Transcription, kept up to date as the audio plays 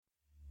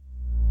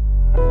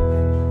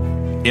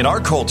In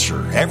our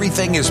culture,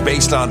 everything is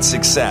based on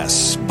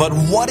success. But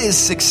what is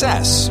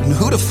success? And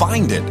who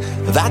defined it?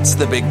 That's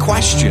the big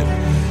question.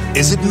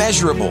 Is it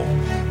measurable?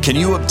 Can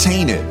you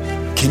obtain it?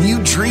 Can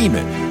you dream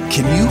it?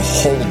 Can you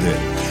hold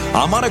it?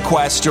 I'm on a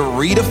quest to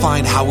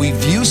redefine how we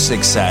view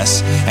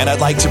success, and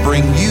I'd like to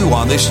bring you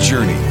on this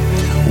journey.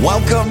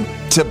 Welcome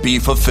to Be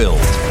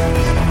Fulfilled.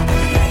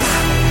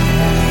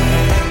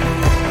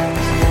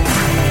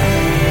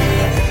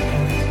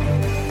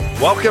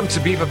 Welcome to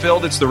Be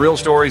Fulfilled. It's the real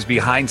stories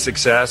behind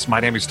success. My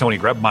name is Tony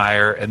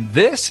Grebmeier, and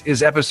this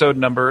is episode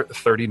number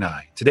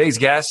 39. Today's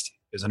guest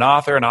is an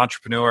author, an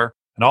entrepreneur,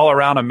 an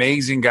all-around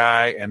amazing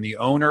guy, and the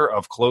owner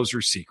of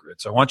Closer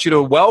Secrets. I want you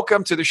to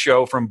welcome to the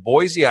show from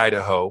Boise,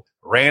 Idaho,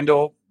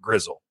 Randall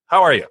Grizzle.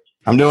 How are you?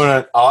 I'm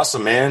doing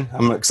awesome, man.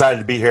 I'm excited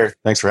to be here.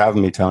 Thanks for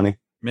having me, Tony.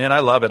 Man, I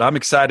love it. I'm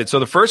excited. So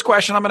the first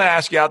question I'm going to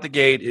ask you out the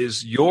gate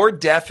is your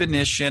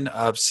definition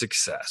of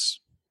success.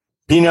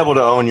 Being able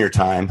to own your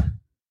time.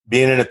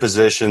 Being in a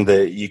position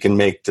that you can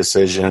make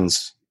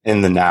decisions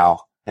in the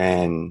now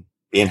and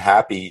being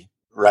happy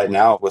right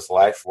now with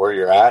life where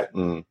you're at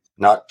and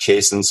not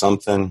chasing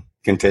something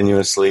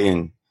continuously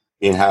and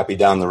being happy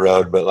down the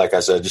road. But like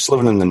I said, just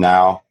living in the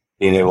now,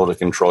 being able to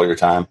control your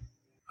time.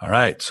 All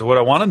right. So what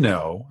I want to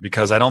know,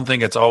 because I don't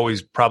think it's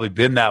always probably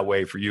been that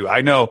way for you. I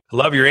know, I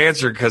love your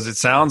answer because it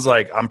sounds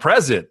like I'm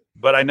present.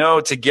 But I know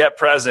to get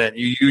present,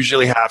 you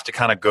usually have to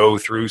kind of go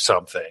through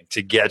something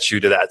to get you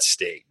to that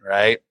state,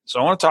 right? So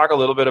I want to talk a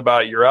little bit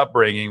about your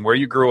upbringing, where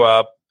you grew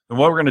up. And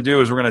what we're going to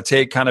do is we're going to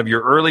take kind of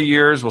your early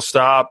years. We'll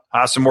stop,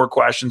 ask some more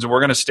questions, and we're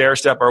going to stair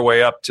step our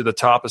way up to the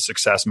top of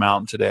Success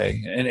Mountain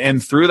today.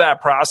 And through that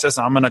process,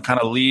 I'm going to kind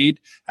of lead,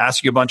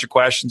 ask you a bunch of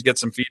questions, get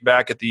some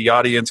feedback, get the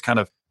audience kind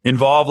of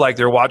involved like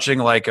they're watching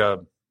like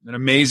an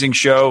amazing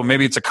show.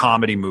 Maybe it's a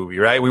comedy movie,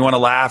 right? We want to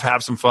laugh,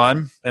 have some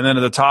fun. And then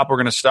at the top, we're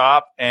going to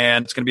stop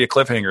and it's going to be a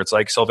cliffhanger. It's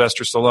like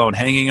Sylvester Stallone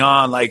hanging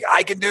on, like,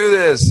 I can do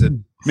this.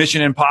 And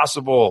Mission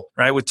Impossible,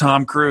 right? With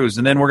Tom Cruise.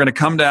 And then we're going to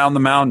come down the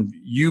mountain,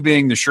 you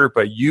being the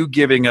Sherpa, you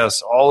giving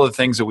us all the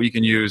things that we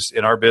can use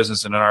in our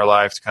business and in our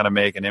life to kind of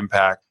make an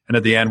impact. And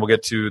at the end, we'll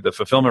get to the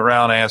fulfillment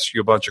round, ask you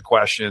a bunch of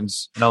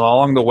questions. And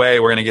along the way,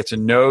 we're going to get to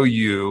know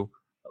you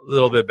a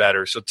little bit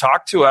better. So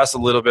talk to us a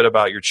little bit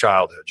about your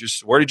childhood.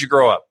 Just where did you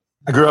grow up?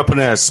 I grew up in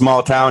a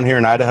small town here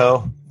in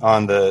Idaho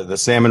on the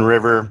Salmon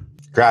River,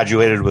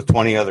 graduated with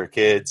 20 other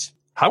kids.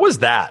 How was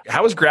that?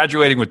 How was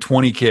graduating with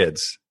 20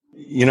 kids?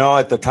 You know,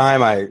 at the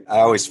time, I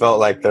always felt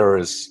like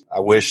I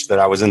wish that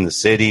I was in the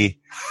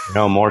city,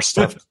 more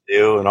stuff to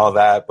do and all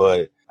that.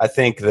 But I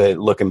think that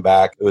looking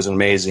back, it was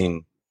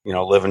amazing,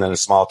 living in a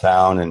small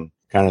town and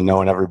kind of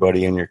knowing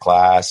everybody in your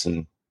class.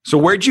 And so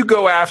where'd you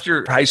go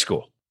after high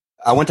school?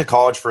 I went to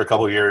college for a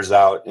couple of years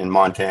out in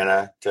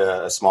Montana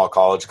to a small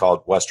college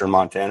called Western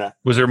Montana.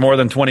 Was there more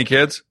than 20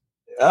 kids?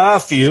 A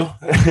few.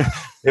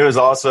 It was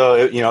also,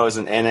 it was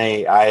an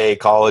NAIA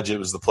college. It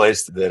was the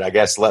place that I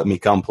guess let me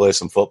come play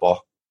some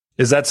football.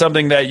 Is that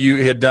something that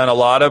you had done a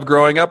lot of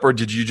growing up, or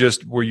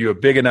were you a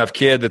big enough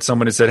kid that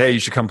someone had said, hey, you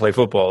should come play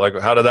football? Like,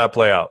 how did that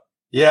play out?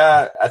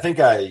 Yeah, I think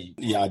I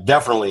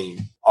definitely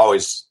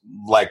always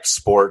liked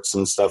sports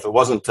and stuff. It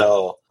wasn't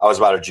until I was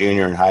about a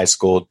junior in high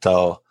school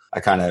till I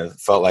kind of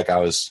felt like I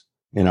was,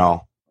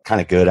 kind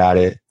of good at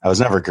it. I was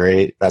never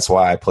great. That's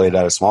why I played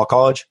at a small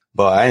college,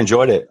 but I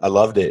enjoyed it. I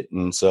loved it.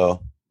 And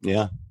so,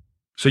 yeah.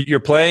 So you're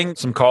playing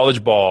some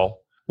college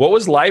ball. What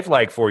was life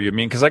like for you? I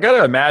mean, because I got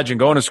to imagine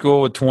going to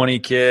school with 20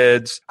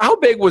 kids. How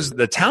big was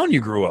the town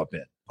you grew up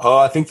in? Oh,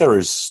 I think there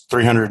was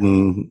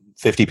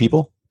 350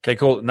 people. Okay,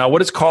 cool. Now,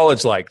 what is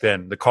college like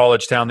then? The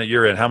college town that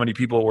you're in, how many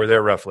people were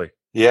there roughly?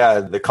 Yeah,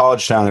 the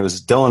college town, it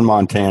was Dillon,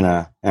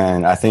 Montana,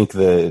 and I think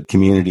the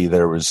community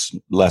there was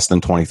less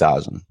than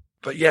 20,000.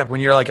 But yeah, when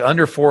you're like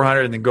under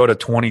 400 and then go to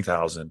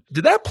 20,000,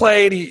 did that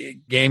play any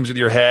games with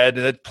your head?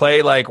 Did it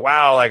play like,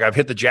 wow, like I've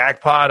hit the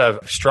jackpot,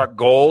 I've struck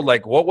gold?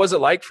 Like, what was it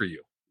like for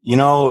you?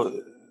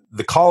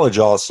 The college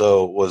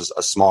also was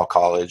a small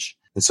college.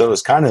 And so it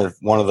was kind of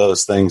one of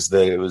those things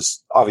that it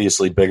was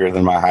obviously bigger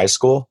than my high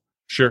school.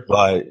 Sure.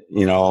 But,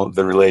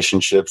 the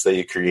relationships that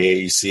you create,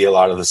 you see a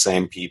lot of the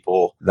same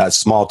people. That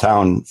small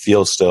town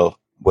feel still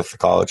with the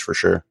college for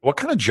sure. What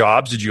kind of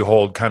jobs did you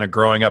hold kind of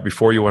growing up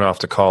before you went off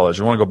to college?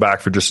 I want to go back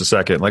for just a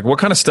second. Like, what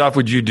kind of stuff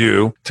would you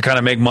do to kind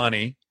of make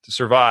money to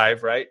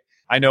survive, right?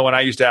 I know when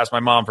I used to ask my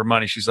mom for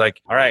money, she's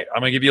like, all right,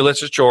 I'm going to give you a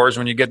list of chores.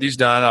 When you get these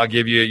done, I'll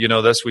give you,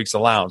 this week's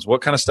allowance.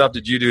 What kind of stuff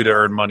did you do to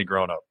earn money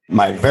growing up?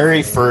 My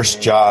very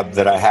first job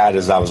that I had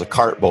is I was a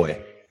cart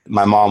boy.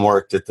 My mom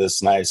worked at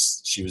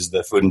she was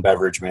the food and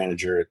beverage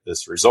manager at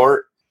this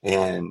resort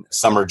and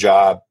summer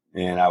job.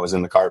 And I was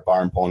in the cart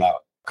barn pulling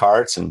out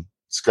carts and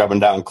scrubbing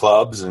down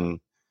clubs. And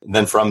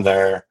then from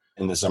there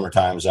in the summer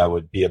times, I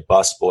would be a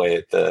bus boy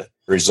at the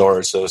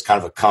resort. So it was kind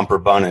of a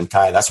cummerbund and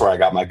tie. That's where I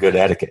got my good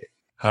etiquette.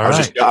 All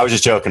right. I was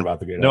just joking about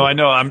the good. No, I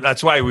know.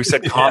 That's why we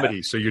said comedy.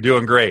 Yeah. So you're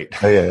doing great.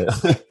 Oh,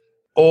 yeah.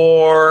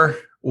 Or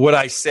would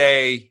I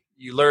say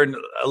you learned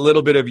a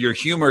little bit of your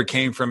humor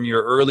came from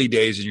your early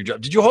days in your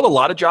job? Did you hold a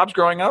lot of jobs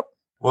growing up?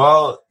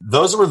 Well,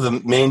 those were the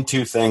main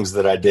two things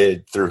that I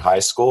did through high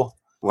school.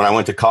 when I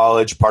went to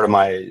college, part of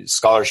my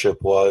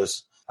scholarship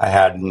was I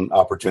had an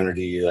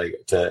opportunity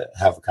to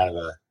have kind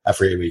of I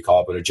forget what you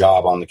call it, but a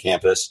job on the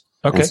campus.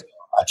 Okay. So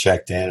I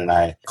checked in and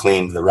I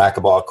cleaned the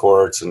racquetball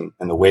courts and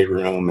the weight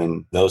room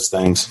and those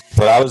things.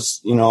 But I was,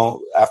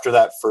 after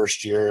that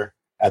first year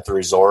at the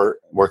resort,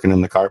 working in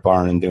the cart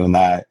barn and doing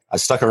that, I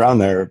stuck around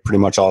there pretty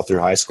much all through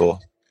high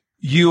school.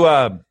 You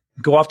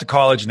go off to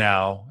college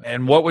now,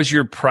 and what was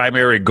your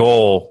primary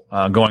goal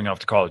going off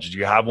to college? Did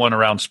you have one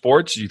around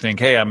sports? Do you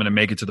think, hey, I'm going to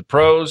make it to the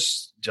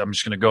pros? I'm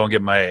just going to go and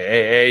get my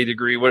AA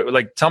degree.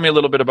 Tell me a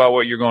little bit about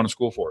what you're going to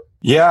school for.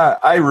 Yeah,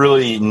 I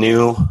really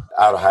knew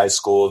out of high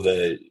school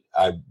that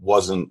I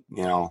wasn't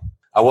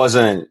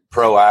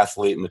pro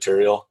athlete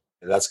material.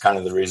 That's kind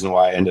of the reason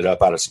why I ended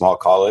up at a small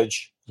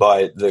college.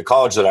 But the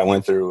college that I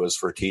went through was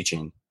for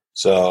teaching.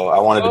 So I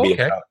wanted to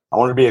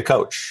be a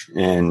coach,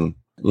 and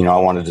I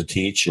wanted to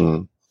teach,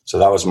 and so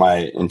that was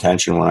my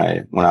intention when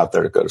I went out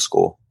there to go to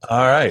school.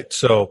 All right.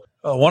 So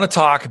I want to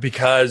talk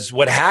because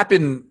what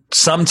happened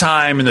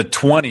sometime in the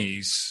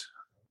 20s,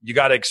 you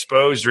got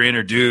exposed or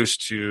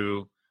introduced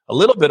to a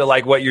little bit of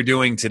like what you're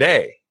doing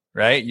today,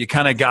 right? You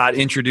kind of got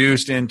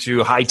introduced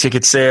into high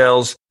ticket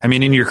sales. I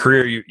mean, in your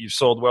career, you've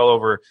sold well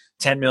over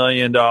 $10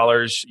 million.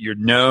 You're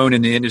known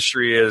in the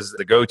industry as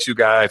the go-to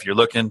guy. If you're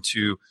looking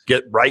to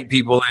get right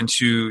people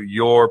into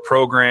your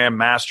program,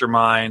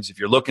 masterminds, if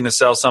you're looking to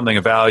sell something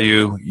of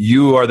value,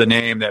 you are the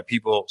name that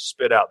people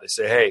spit out. They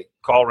say, hey,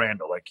 call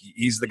Randall. Like,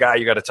 he's the guy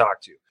you got to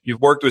talk to.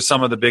 You've worked with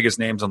some of the biggest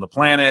names on the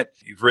planet.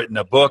 You've written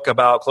a book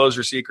about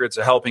closer secrets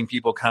of helping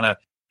people kind of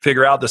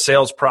figure out the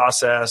sales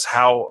process,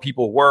 how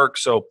people work.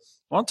 So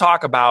I want to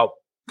talk about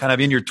kind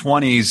of in your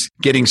 20s,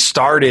 getting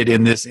started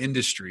in this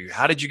industry.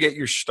 How did you get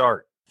your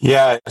start?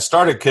 Yeah, I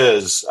started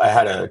because I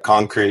had a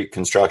concrete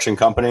construction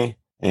company,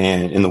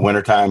 and in the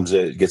winter times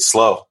it gets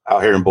slow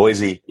out here in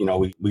Boise.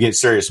 We get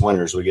serious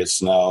winters. We get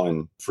snow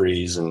and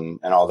freeze and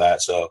all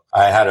that. So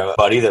I had a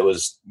buddy that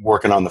was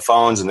working on the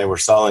phones, and they were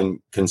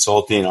selling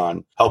consulting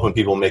on helping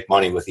people make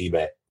money with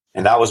eBay.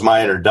 And that was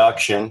my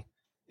introduction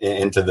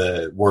into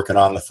the working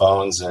on the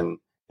phones. And,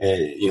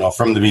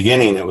 from the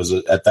beginning,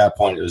 at that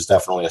point, it was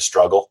definitely a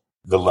struggle.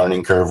 The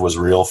learning curve was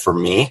real for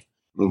me.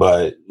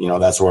 But,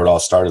 that's where it all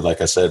started.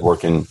 Like I said,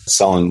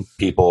 selling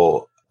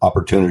people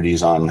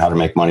opportunities on how to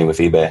make money with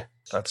eBay.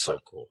 That's so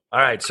cool. All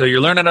right. So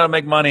you're learning how to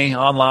make money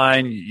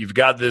online. You've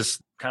got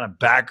this kind of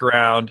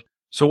background.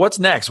 So what's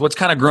next? What's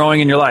kind of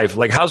growing in your life?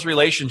 Like, how's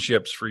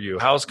relationships for you?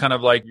 How's kind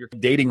of like your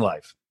dating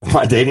life?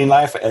 My dating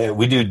life,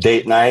 we do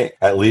date night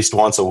at least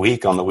once a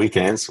week on the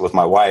weekends with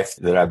my wife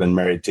that I've been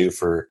married to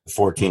for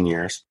 14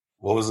 years.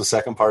 What was the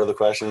second part of the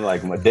question?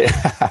 Like my date,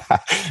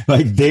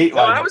 date.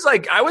 No, I was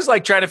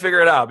like trying to figure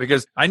it out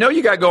because I know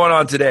you got going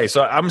on today.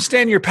 So I'm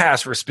standing your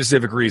pass for a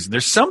specific reason.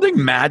 There's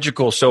something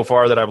magical so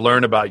far that I've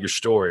learned about your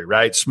story,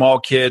 right? Small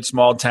kid,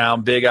 small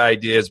town, big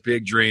ideas,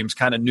 big dreams,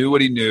 kind of knew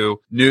what he knew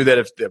that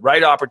if the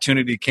right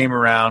opportunity came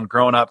around,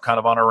 growing up kind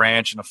of on a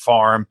ranch and a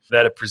farm,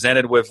 that it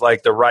presented with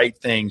like the right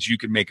things, you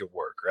could make it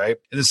work, right?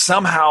 And then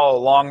somehow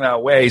along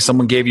that way,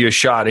 someone gave you a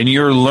shot and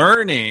you're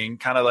learning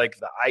kind of like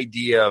the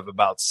idea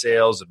about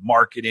sales and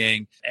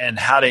marketing and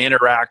how to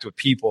interact with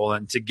people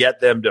and to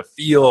get them to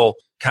feel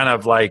kind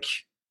of like,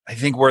 I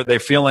think where they're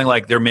feeling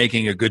like they're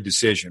making a good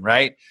decision,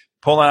 right?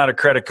 Pulling out a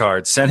credit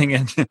card, sending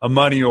in a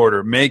money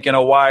order, making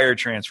a wire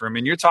transfer. I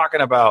mean, you're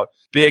talking about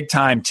big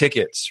time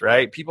tickets,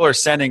 right? People are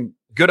sending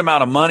good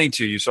amount of money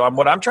to you. So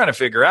what I'm trying to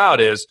figure out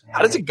is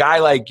how does a guy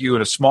like you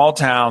in a small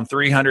town,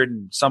 300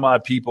 and some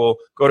odd people,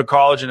 go to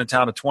college in a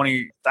town of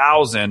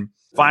 20,000,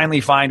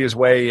 finally find his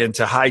way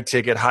into high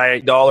ticket, high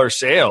dollar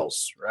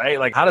sales, right?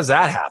 Like, how does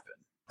that happen?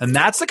 And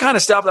that's the kind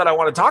of stuff that I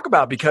want to talk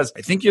about because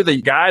I think you're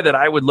the guy that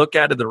I would look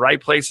at the right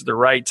place at the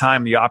right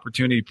time. The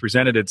opportunity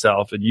presented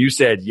itself and you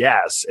said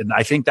yes. And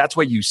I think that's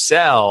what you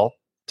sell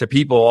to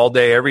people all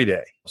day, every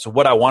day. So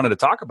what I wanted to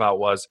talk about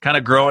was kind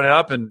of growing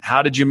up and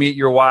how did you meet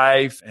your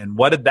wife and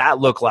what did that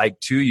look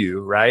like to you,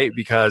 right?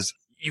 Because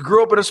you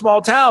grew up in a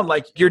small town,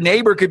 like your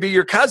neighbor could be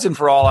your cousin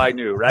for all I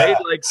knew, right?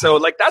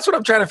 That's what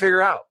I'm trying to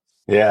figure out.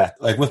 Yeah.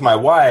 Like with my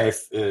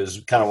wife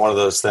is kind of one of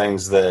those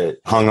things that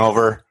hung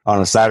over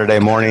on a Saturday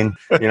morning.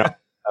 I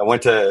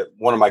went to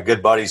one of my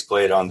good buddies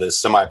played on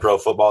this semi-pro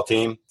football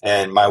team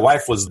and my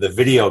wife was the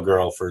video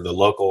girl for the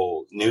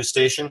local news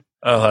station.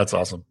 Oh, that's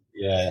awesome.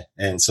 Yeah.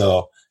 And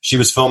so she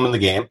was filming the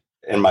game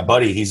and my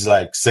buddy, he's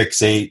like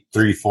 6'8",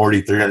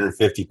 340,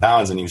 350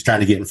 pounds. And he was trying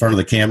to get in front of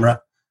the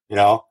camera,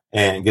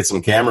 and get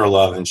some camera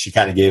love. And she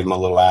kind of gave him a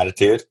little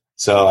attitude.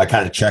 So I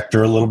kind of checked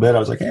her a little bit. I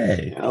was like,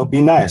 hey,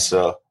 be nice.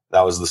 So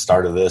that was the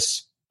start of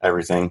this,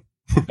 everything.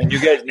 And you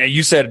guys, now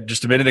you said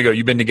just a minute ago,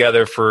 you've been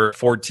together for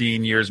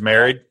 14 years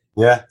married.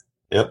 Yeah.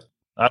 Yep.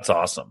 That's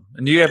awesome.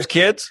 And do you have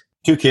kids?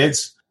 2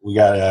 kids. We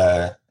got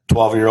a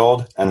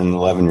 12-year-old and an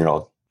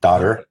 11-year-old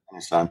daughter and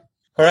a son.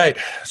 All right.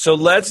 So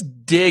let's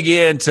dig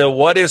into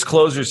what is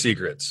Closer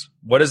Secrets?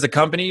 What is the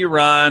company you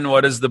run?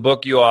 What is the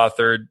book you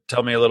authored?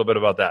 Tell me a little bit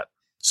about that.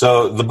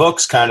 So the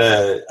book's kind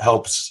of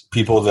helps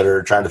people that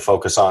are trying to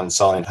focus on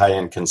selling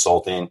high-end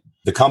consulting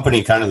the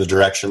company, kind of the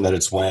direction that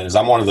it's went, is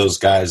I'm one of those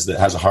guys that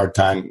has a hard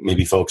time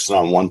maybe focusing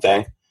on one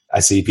thing. I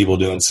see people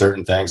doing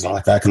certain things and I'm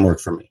like, that can work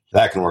for me.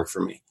 That can work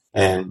for me.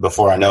 And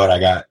before I know it, I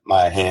got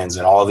my hands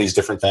in all these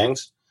different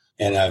things.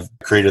 And I've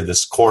created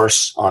this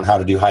course on how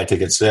to do high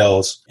ticket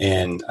sales.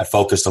 And I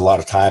focused a lot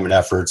of time and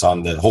efforts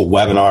on the whole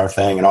webinar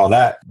thing and all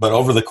that. But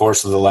over the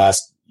course of the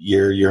last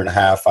year and a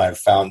half, I've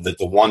found that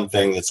the one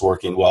thing that's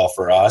working well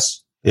for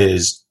us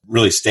is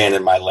really staying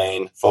in my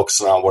lane,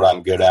 focusing on what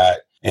I'm good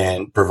at,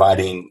 and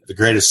providing the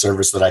greatest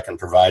service that I can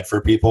provide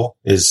for people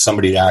is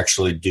somebody to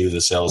actually do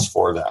the sales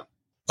for them.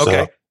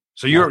 Okay.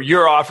 So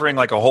you're offering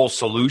like a whole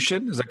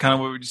solution? Is that kind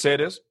of what would you say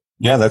it is?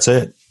 Yeah, that's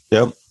it.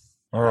 Yep.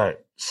 All right.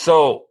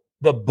 So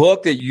the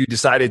book that you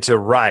decided to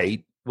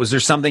write, was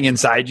there something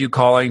inside you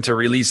calling to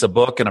release a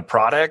book and a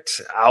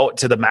product out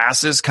to the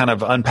masses, kind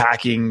of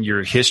unpacking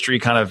your history,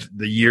 kind of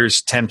the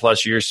years, 10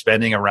 plus years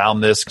spending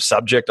around this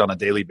subject on a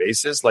daily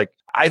basis? Like,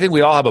 I think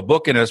we all have a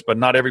book in us, but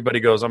not everybody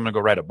goes, I'm going to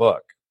go write a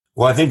book.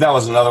 Well, I think that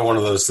was another one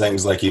of those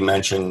things, like you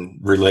mentioned,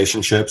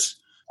 relationships.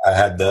 I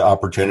had the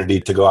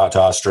opportunity to go out to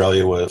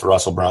Australia with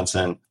Russell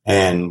Brunson.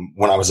 And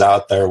when I was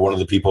out there, one of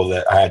the people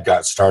that I had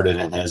got started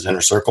in his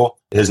inner circle,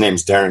 his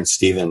name's Darren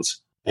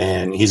Stevens.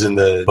 And he's in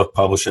the book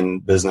publishing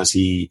business.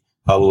 He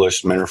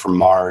published Men Are From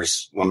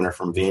Mars, Women Are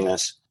From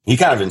Venus. He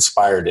kind of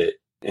inspired it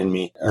in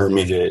me, or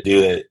me to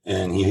do it.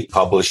 And he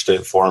published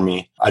it for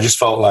me. I just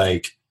felt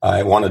like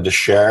I wanted to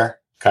share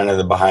kind of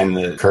the behind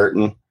the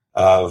curtain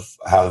of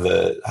how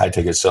the high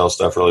ticket sales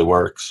stuff really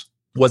works.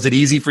 Was it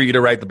easy for you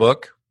to write the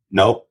book?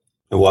 Nope.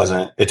 It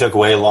wasn't. It took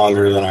way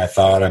longer than I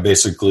thought. I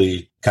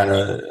basically kind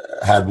of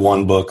had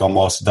one book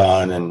almost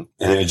done and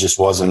it just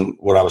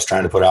wasn't what I was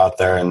trying to put out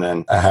there. And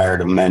then I hired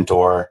a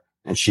mentor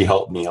and she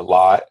helped me a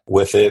lot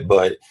with it.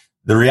 But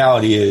the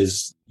reality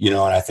is, and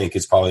I think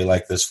it's probably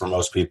like this for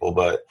most people,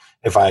 but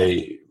if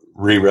I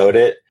rewrote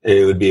it,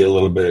 it would be a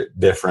little bit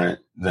different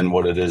than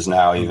what it is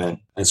now even.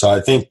 And so I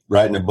think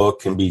writing a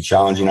book can be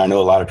challenging. I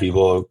know a lot of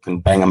people can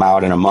bang them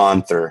out in a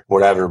month or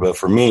whatever, but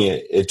for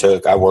me,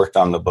 I worked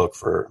on the book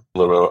for a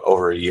little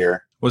over a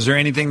year. Was there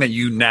anything that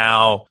you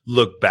now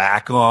look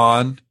back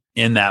on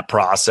in that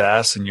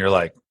process and you're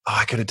like, oh,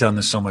 I could have done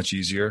this so much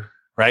easier?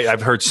 Right?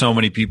 I've heard so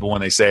many people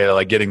when they say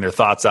like getting their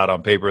thoughts out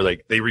on paper,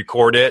 like they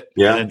record it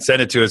and then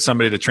send it to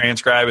somebody to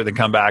transcribe it, then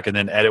come back and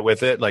then edit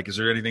with it. Like, is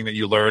there anything that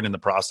you learned in the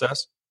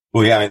process?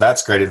 Well, yeah,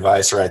 that's great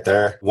advice right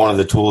there. One of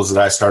the tools that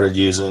I started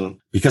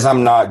using, because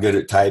I'm not good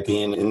at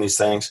typing in these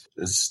things,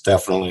 is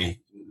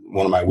definitely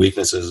one of my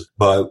weaknesses.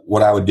 But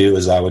what I would do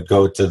is I would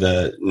go to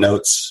the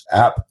Notes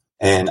app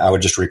and I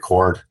would just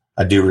record.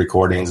 I'd do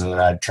recordings and then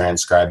I'd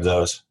transcribe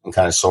those and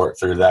kind of sort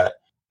through that.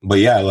 But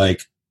yeah,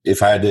 like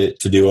if I had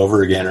to do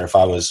over again, or if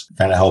I was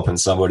kind of helping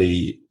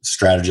somebody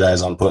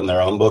strategize on putting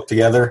their own book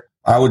together,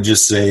 I would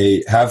just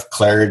say have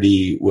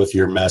clarity with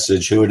your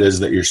message, who it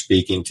is that you're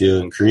speaking to,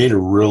 and create a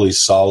really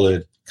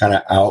solid kind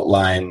of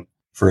outline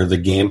for the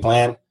game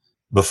plan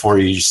before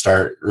you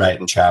start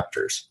writing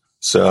chapters.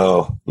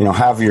 So,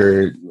 have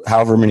your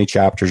however many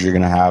chapters you're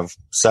going to have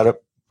set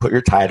up, put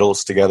your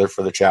titles together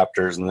for the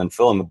chapters, and then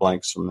fill in the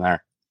blanks from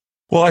there.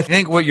 Well, I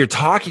think what you're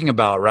talking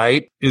about,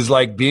 right, is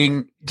like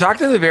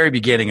talk in the very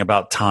beginning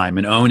about time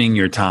and owning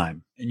your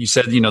time. And you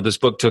said, this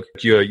book took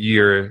you a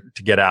year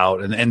to get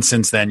out. And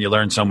since then, you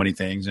learned so many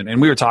things.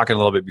 And we were talking a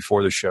little bit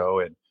before the show.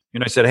 And,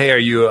 I said, hey, are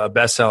you a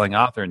best-selling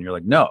author? And you're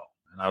like, no.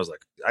 And I was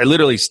like, I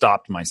literally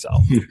stopped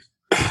myself.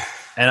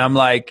 And I'm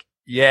like,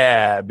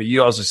 yeah, but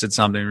you also said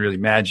something really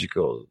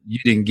magical. You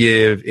didn't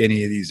give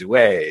any of these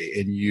away.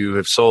 And you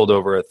have sold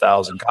over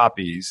 1,000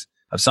 copies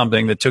of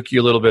something that took you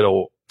a little bit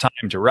of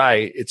time to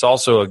write. It's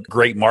also a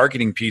great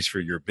marketing piece for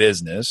your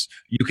business.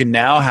 You can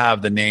now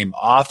have the name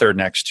author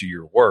next to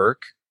your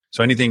work.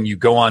 So anything you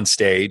go on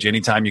stage,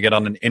 anytime you get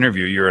on an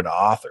interview, you're an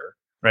author,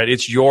 right?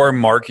 It's your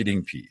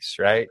marketing piece,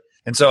 right?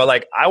 And so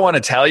I want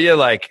to tell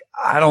you,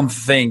 I don't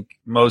think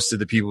most of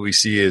the people we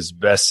see as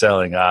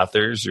best-selling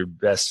authors or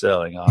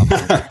best-selling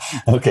authors.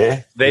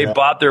 Okay. They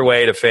bought their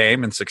way to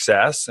fame and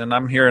success. And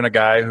I'm hearing a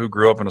guy who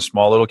grew up in a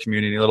small little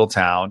community, little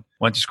town,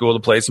 went to school to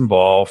play some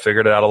ball,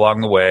 figured it out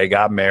along the way,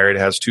 got married,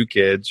 has 2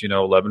 kids,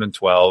 11 and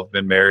 12,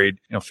 been married,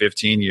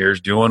 15 years,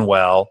 doing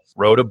well,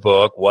 wrote a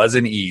book,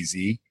 wasn't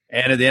easy.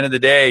 And at the end of the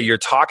day, you're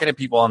talking to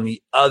people on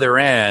the other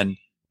end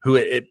who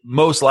it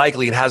most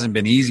likely it hasn't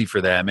been easy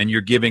for them, and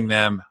you're giving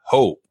them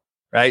hope,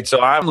 right?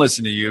 So I'm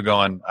listening to you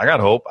going, I got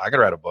hope. I could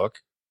write a book.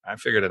 I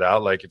figured it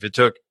out. Like if it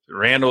took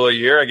Randall a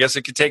year, I guess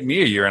it could take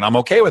me a year, and I'm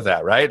okay with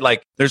that, right?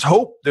 Like there's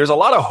hope. There's a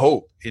lot of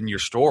hope in your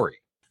story.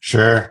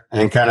 Sure.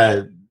 And kind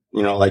of,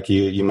 like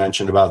you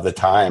mentioned about the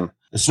time,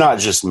 it's not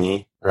just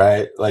me,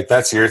 right? Like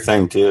that's your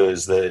thing too,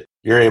 is that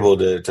you're able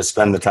to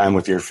spend the time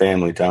with your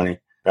family, Tony.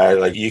 Right?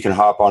 Like you can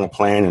hop on a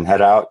plane and head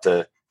out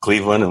to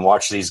Cleveland and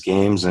watch these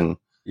games, and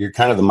you're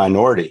kind of the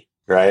minority,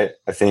 right?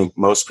 I think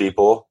most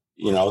people,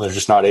 they're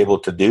just not able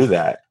to do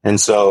that. And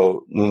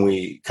so when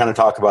we kind of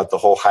talk about the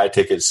whole high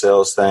ticket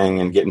sales thing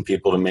and getting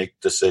people to make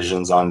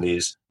decisions on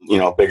these,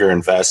 bigger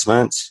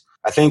investments,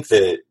 I think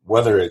that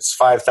whether it's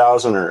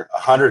 $5,000 or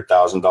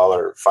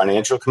 $100,000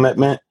 financial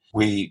commitment,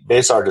 we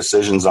base our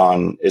decisions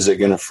on, is it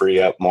going to free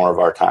up more of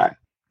our time?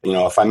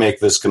 If I make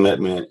this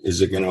commitment,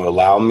 is it going to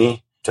allow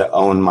me to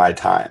own my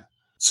time?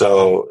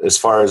 So as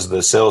far as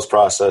the sales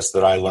process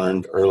that I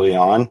learned early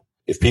on,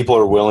 if people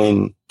are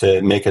willing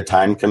to make a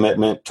time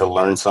commitment to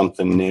learn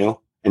something new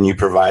and you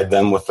provide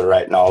them with the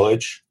right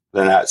knowledge,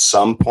 then at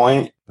some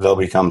point they'll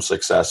become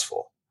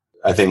successful.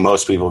 I think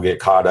most people get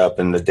caught up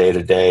in the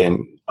day-to-day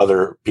and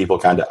other people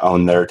kind of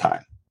own their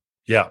time.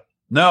 Yeah.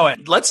 No,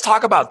 and let's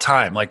talk about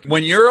time. Like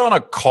when you're on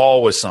a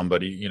call with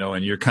somebody,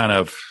 and you're kind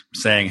of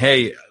saying,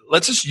 hey,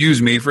 let's just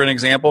use me for an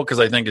example, because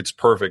I think it's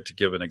perfect to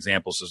give an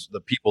example so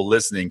the people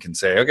listening can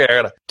say,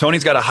 okay,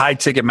 Tony's got a high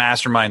ticket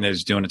mastermind that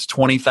he's doing. It's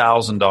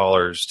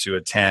 $20,000 to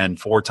attend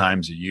 4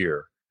 times a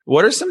year.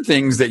 What are some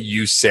things that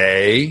you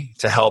say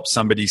to help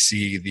somebody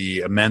see the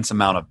immense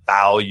amount of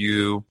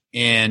value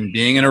in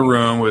being in a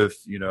room with,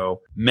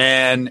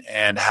 men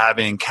and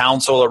having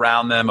counsel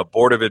around them, a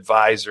board of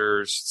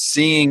advisors,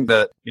 seeing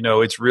that,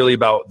 it's really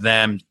about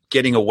them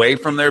getting away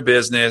from their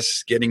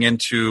business, getting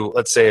into,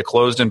 let's say, a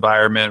closed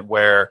environment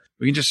where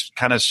we can just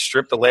kind of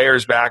strip the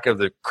layers back of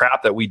the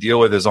crap that we deal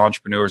with as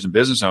entrepreneurs and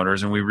business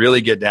owners. And we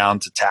really get down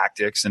to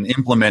tactics and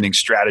implementing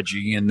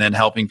strategy and then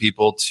helping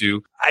people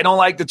to, I don't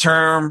like the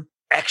term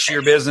X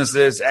your business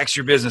this, X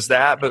your business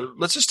that. But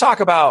let's just talk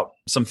about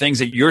some things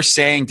that you're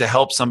saying to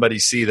help somebody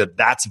see that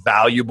that's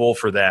valuable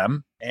for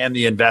them and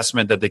the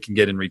investment that they can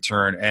get in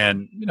return.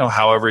 And,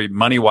 however,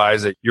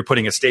 money-wise, that you're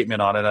putting a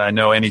statement on it. And I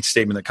know any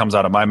statement that comes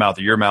out of my mouth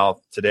or your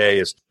mouth today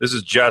this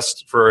is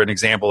just for an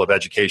example of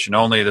education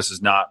only. This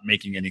is not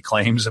making any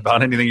claims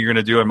about anything you're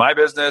going to do in my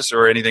business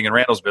or anything in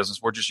Randall's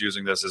business. We're just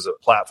using this as a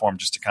platform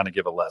just to kind of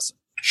give a lesson.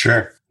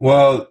 Sure.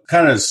 Well,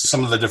 kind of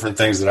some of the different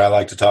things that I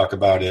like to talk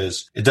about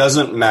is it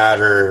doesn't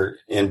matter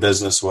in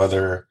business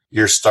whether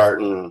you're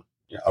starting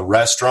a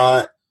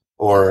restaurant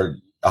or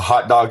a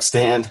hot dog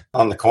stand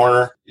on the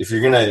corner. If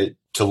you're going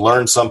to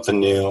learn something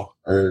new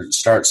or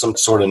start some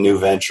sort of new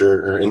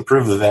venture or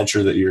improve the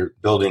venture that you're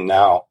building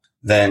now,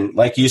 then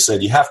like you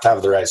said, you have to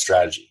have the right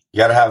strategy. You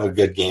got to have a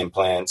good game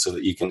plan so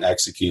that you can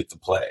execute the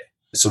play.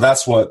 So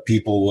that's what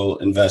people will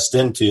invest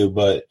into.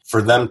 But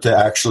for them to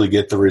actually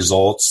get the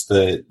results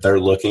that they're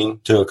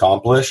looking to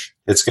accomplish,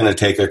 it's going to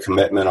take a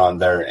commitment on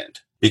their end.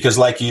 Because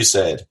like you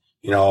said,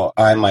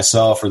 I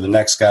myself or the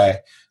next guy,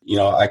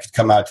 I could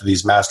come out to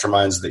these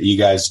masterminds that you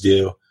guys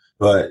do,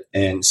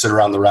 and sit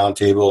around the round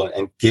table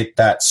and get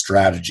that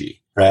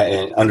strategy, right?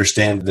 And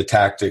understand the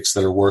tactics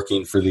that are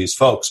working for these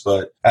folks.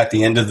 But at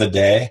the end of the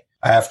day,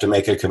 I have to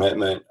make a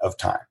commitment of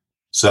time.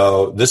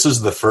 So this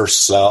is the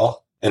first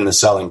sell in the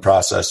selling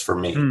process for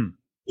me,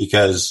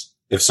 because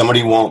if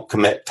somebody won't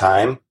commit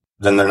time,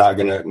 then they're not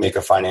going to make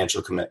a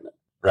financial commitment,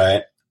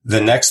 right?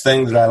 The next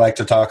thing that I like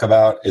to talk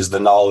about is the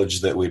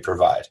knowledge that we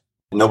provide.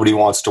 Nobody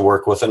wants to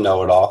work with a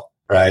know-it-all,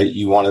 right?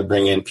 You want to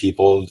bring in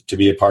people to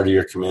be a part of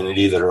your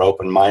community that are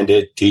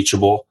open-minded,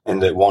 teachable,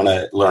 and that want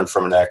to learn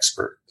from an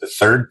expert. The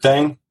third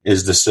thing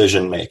is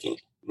decision-making.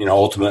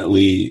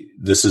 Ultimately,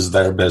 this is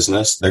their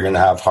business. They're going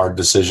to have hard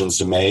decisions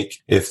to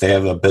make. If they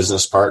have a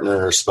business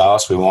partner or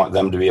spouse, we want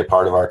them to be a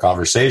part of our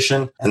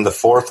conversation. And the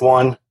fourth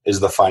one is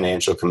the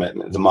financial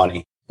commitment, the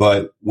money.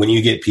 But when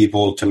you get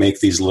people to make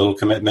these little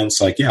commitments,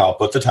 like, yeah, I'll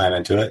put the time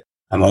into it.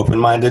 I'm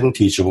open-minded and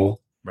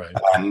teachable. Right.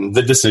 I'm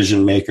the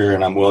decision maker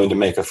and I'm willing to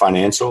make a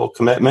financial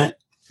commitment.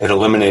 It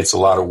eliminates a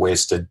lot of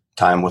wasted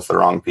time with the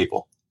wrong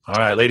people. All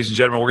right, ladies and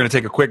gentlemen, we're going to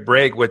take a quick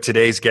break with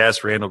today's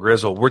guest, Randall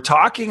Grizzle. We're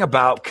talking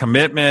about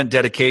commitment,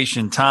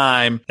 dedication,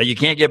 time that you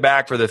can't get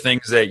back for the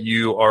things that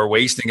you are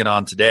wasting it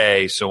on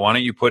today. So why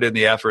don't you put in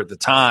the effort, the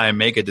time,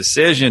 make a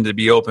decision to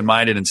be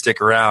open-minded and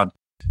stick around.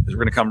 We're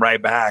going to come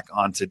right back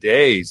on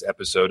today's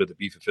episode of the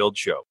Be Fulfilled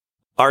Show.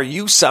 Are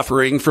you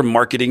suffering from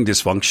marketing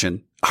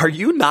dysfunction? Are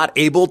you not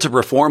able to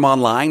perform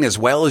online as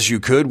well as you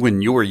could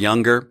when you were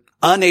younger?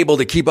 Unable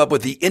to keep up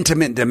with the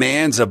intimate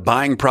demands of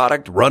buying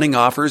product, running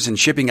offers, and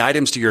shipping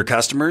items to your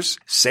customers?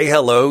 Say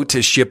hello to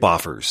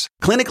ShipOffers.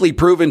 Clinically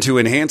proven to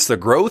enhance the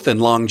growth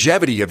and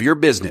longevity of your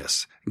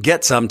business.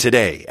 Get some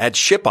today at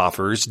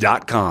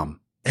shipoffers.com.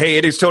 Hey,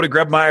 it is Tony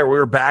Grebmeyer.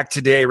 We're back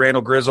today.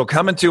 Randall Grizzle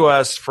coming to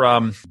us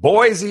from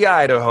Boise,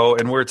 Idaho,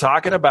 and we're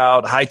talking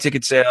about high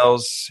ticket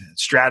sales,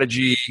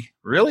 strategy,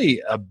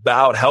 really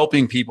about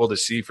helping people to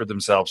see for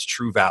themselves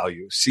true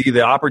value, see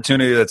the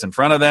opportunity that's in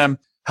front of them,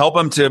 help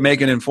them to make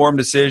an informed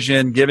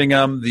decision, giving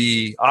them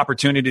the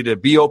opportunity to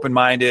be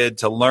open-minded,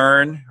 to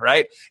learn,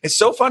 right? It's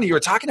so funny. You were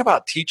talking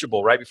about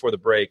teachable right before the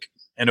break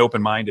and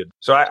open-minded.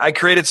 So I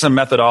created some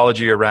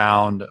methodology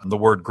around the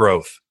word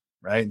growth,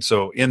 right? And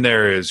so in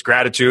there is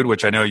gratitude,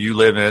 which I know you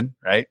live in,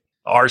 right?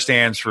 R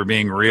stands for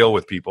being real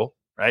with people,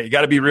 right? You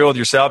got to be real with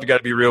yourself. You got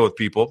to be real with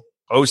people.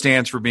 O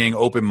stands for being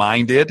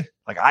open-minded.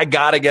 Like, I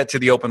got to get to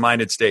the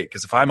open-minded state,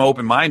 because if I'm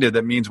open-minded,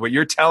 that means what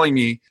you're telling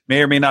me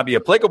may or may not be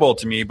applicable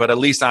to me, but at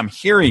least I'm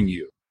hearing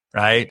you,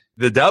 right?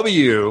 The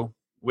W,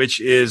 which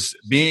is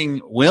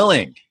being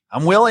willing.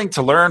 I'm willing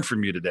to learn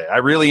from you today. I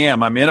really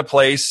am. I'm in a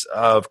place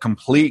of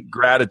complete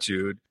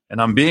gratitude,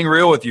 and I'm being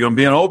real with you. I'm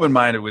being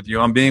open-minded with you.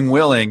 I'm being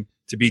willing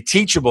to be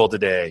teachable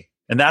today.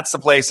 And that's the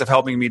place of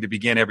helping me to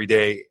begin every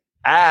day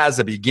as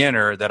a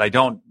beginner that I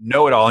don't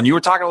know it all. And you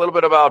were talking a little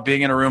bit about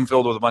being in a room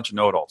filled with a bunch of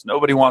know-it-alls.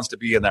 Nobody wants to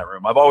be in that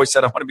room. I've always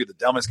said I want to be the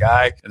dumbest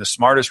guy in the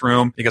smartest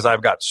room because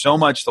I've got so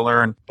much to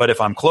learn. But if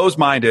I'm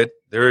closed-minded,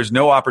 there is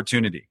no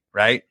opportunity,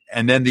 right?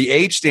 And then the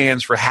H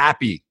stands for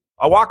happy.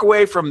 I walk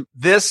away from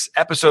this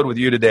episode with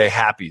you today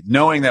happy,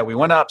 knowing that we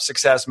went up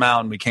Success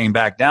Mountain, we came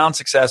back down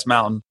Success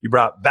Mountain. You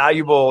brought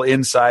valuable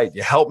insight.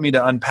 You helped me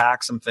to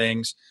unpack some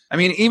things. I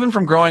mean, even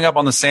from growing up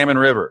on the Salmon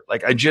River,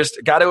 like I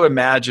just got to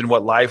imagine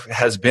what life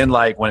has been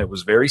like when it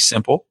was very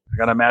simple. I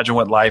got to imagine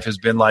what life has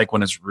been like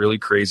when it's really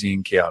crazy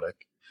and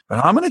chaotic.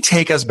 But I'm going to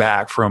take us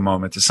back for a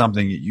moment to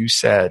something that you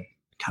said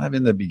kind of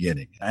in the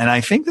beginning. And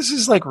I think this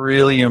is like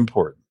really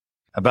important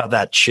about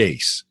that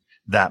chase,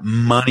 that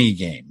money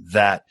game,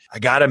 that I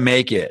got to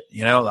make it,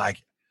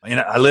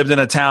 I lived in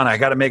a town. I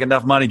got to make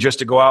enough money just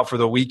to go out for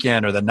the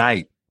weekend or the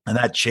night. And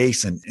that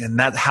chase and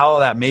that how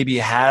that maybe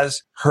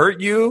has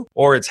hurt you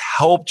or it's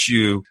helped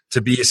you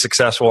to be a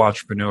successful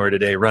entrepreneur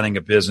today, running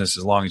a business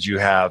as long as you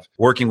have,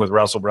 working with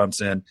Russell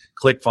Brunson,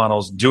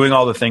 ClickFunnels, doing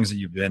all the things that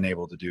you've been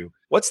able to do.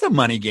 What's the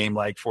money game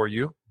like for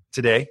you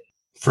today?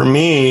 For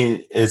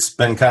me, it's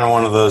been kind of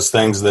one of those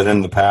things that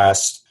in the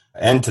past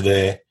and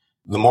today,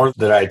 the more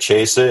that I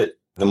chase it,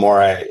 the more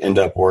I end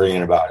up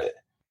worrying about it.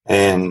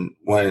 And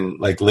when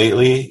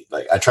lately,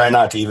 I try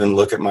not to even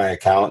look at my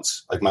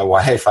accounts. Like my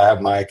wife, I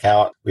have my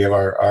account, we have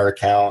our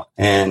account,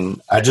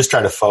 and I just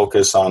try to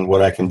focus on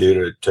what I can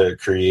do to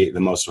create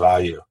the most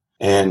value.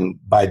 And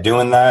by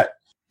doing that,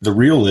 the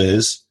real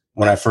is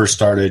when I first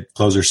started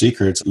Closer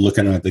Secrets,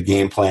 looking at the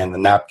game plan, the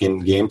napkin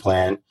game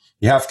plan,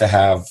 you have to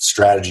have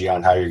strategy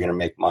on how you're going to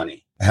make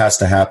money. It has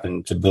to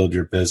happen to build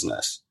your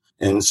business.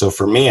 And so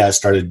for me, I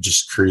started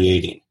just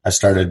creating. I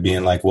started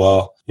being like,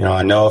 well,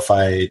 I know if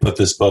I put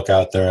this book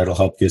out there, it'll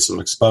help get some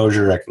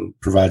exposure. I can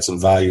provide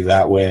some value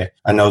that way.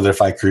 I know that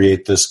if I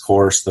create this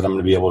course that I'm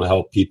going to be able to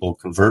help people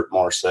convert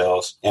more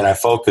sales. And I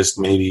focused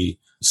maybe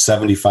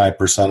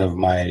 75% of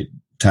my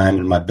time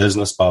in my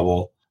business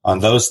bubble on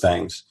those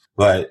things.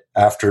 But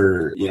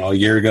after, a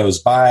year goes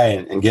by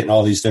and getting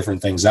all these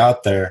different things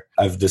out there,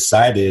 I've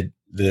decided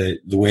that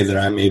the way that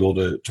I'm able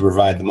to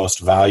provide the most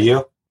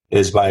value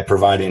is by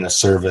providing a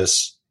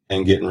service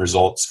and getting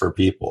results for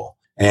people.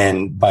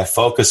 And by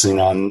focusing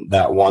on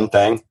that one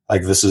thing,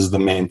 like this is the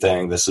main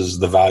thing, this is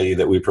the value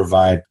that we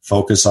provide,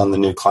 focus on the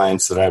new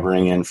clients that I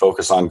bring in,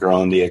 focus on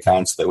growing the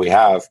accounts that we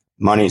have,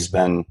 money's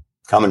been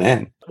coming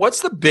in.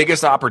 What's the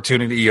biggest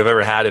opportunity you've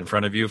ever had in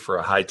front of you for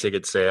a high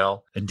ticket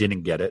sale and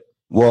didn't get it?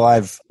 Well,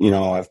 I've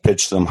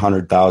pitched some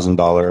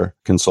 $100,000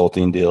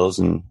 consulting deals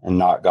and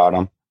not got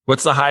them.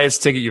 What's the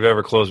highest ticket you've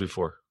ever closed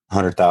before?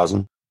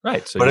 100,000.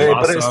 Right. So but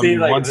I see,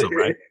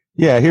 right?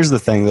 Yeah. Here's the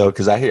thing though,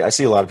 because I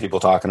see a lot of people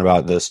talking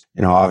about this,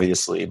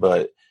 obviously,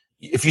 but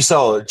if you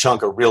sell a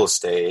chunk of real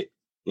estate,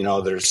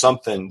 there's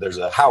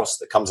a house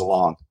that comes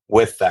along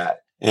with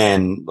that.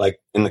 And like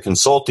in the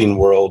consulting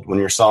world, when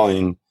you're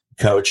selling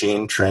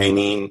coaching,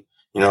 training,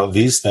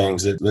 these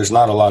things, there's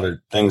not a lot of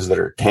things that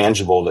are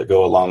tangible that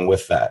go along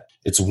with that.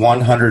 It's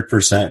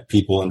 100%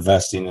 people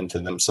investing into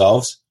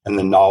themselves and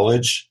the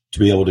knowledge to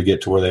be able to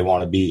get to where they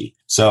want to be.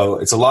 So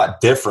it's a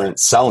lot different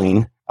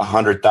selling a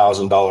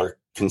 $100,000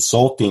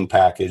 consulting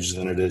package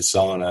than it is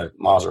selling a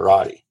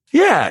Maserati.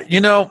 Yeah.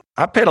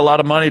 I paid a lot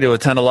of money to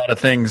attend a lot of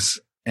things,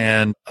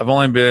 and I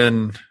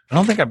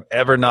don't think I've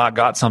ever not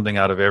got something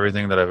out of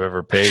everything that I've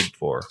ever paid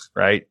for,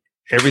 right?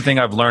 Everything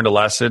I've learned a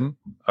lesson,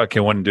 okay,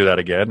 I wouldn't do that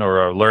again,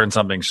 or I've learned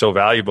something so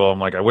valuable. I'm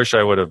like, I wish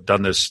I would have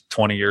done this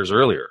 20 years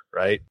earlier,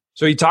 right?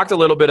 So you talked a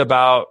little bit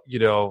about,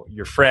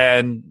 your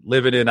friend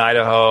living in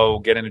Idaho,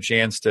 getting a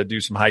chance to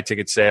do some high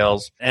ticket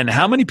sales. And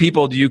how many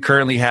people do you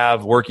currently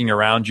have working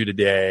around you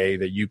today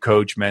that you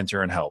coach,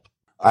 mentor, and help?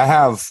 I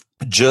have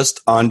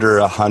just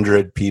under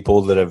 100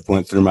 people that have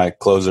went through my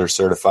Closer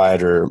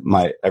Certified or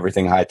my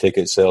Everything High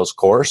Ticket Sales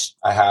course.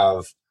 I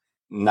have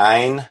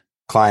 9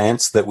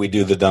 clients that we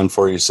do the done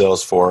for you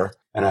sales for.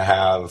 And I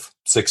have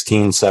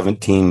 16,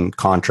 17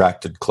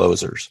 contracted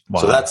closers.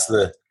 Wow. So that's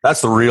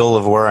the real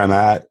of where I'm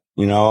at.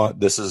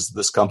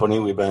 This company,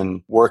 we've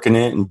been working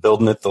it and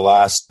building it the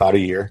last about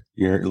a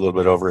little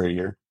bit over a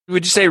year.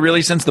 Would you say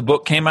really since the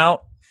book came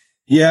out?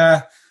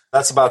 Yeah,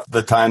 that's about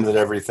the time that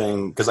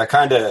everything, because I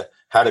kind of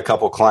had a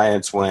couple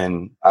clients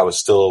when I was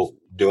still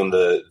doing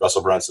the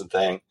Russell Brunson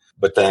thing.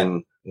 But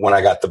then when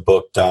I got the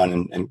book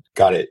done and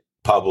got it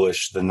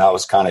published, then that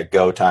was kind of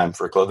go time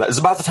for close. It was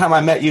about the time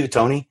I met you,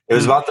 Tony. It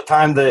was about the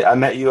time that I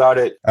met you out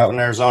in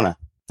Arizona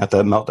at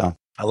the Meltdown.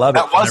 I love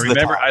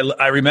it.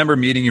 I remember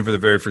meeting you for the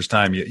very first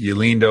time. You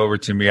leaned over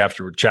to me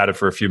after we chatted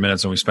for a few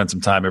minutes and we spent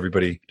some time.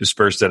 Everybody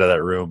dispersed out of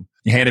that room.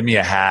 You handed me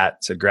a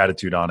hat, said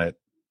gratitude on it.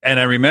 And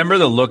I remember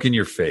the look in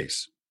your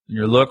face.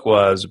 Your look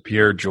was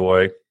pure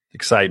joy,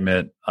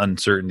 excitement,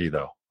 uncertainty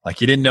though.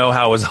 Like you didn't know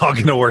how it was all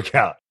going to work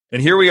out.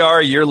 And here we are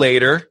a year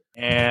later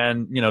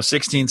and,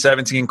 16,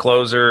 17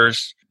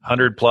 closers,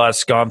 100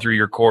 plus, gone through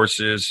your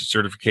courses,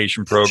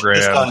 certification program.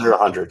 Just under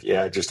 100.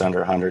 Yeah, just under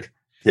 100.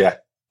 Yeah.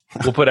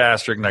 We'll put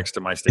asterisk next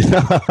to my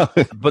statement.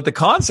 But the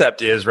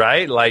concept is,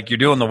 right, like you're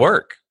doing the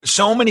work.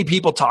 So many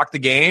people talk the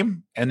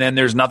game and then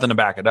there's nothing to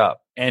back it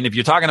up. And if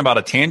you're talking about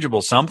a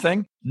tangible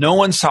something, no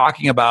one's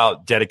talking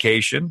about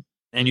dedication.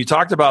 And you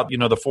talked about,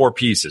 the 4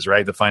 pieces,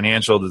 right? The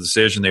financial, the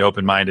decision, the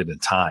open-minded,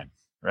 and time,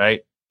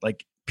 right?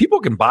 Like people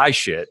can buy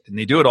shit and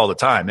they do it all the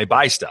time. They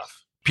buy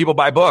stuff. People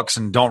buy books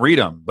and don't read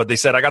them, but they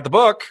said, I got the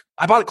book.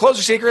 I bought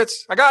Closer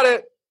Secrets. I got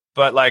it.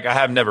 But like, I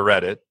have never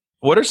read it.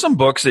 What are some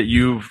books that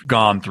you've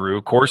gone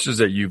through, courses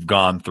that you've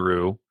gone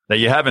through that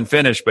you haven't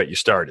finished, but you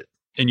started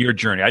in your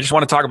journey? I just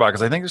want to talk about it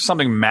because I think there's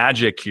something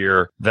magic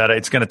here that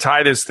it's going to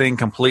tie this thing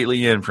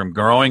completely in from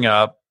growing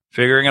up,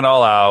 figuring it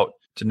all out,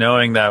 to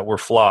knowing that we're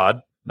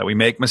flawed, that we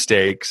make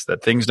mistakes,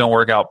 that things don't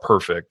work out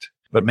perfect.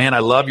 But man, I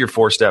love your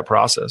 4-step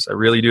process. I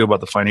really do, about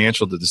the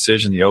financial, the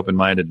decision, the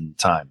open-minded, and the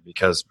time.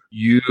 Because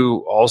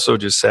you also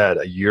just said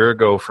a year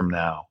ago from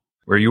now,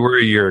 where you were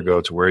a year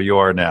ago to where you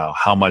are now,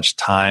 how much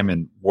time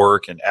and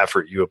work and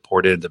effort you have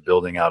poured into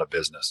building out a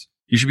business.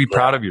 You should be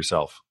proud of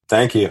yourself.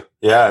 Thank you.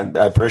 Yeah,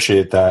 I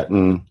appreciate that.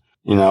 And,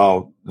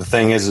 the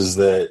thing is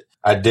that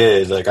I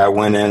did, like I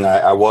went in,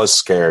 I was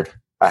scared.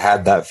 I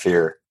had that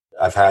fear.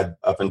 I've had,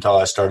 up until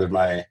I started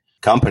my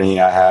company,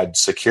 I had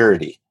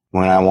security.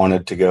 When I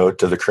wanted to go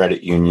to the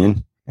credit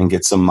union and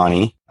get some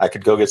money, I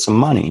could go get some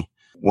money.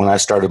 When I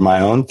started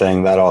my own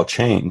thing, that all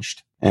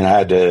changed. And I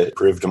had to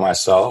prove to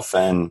myself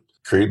and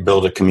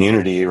build a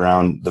community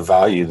around the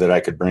value that I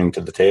could bring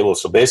to the table.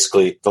 So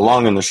basically, the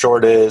long and the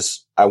short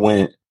is,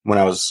 when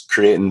I was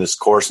creating this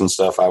course and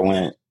stuff, I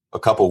went a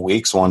couple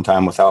weeks one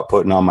time without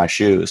putting on my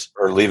shoes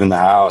or leaving the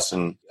house,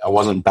 and I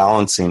wasn't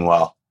balancing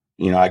well.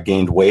 I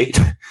gained weight.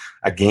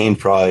 I gained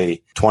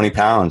probably 20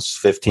 pounds,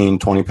 15,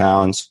 20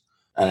 pounds.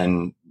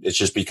 And it's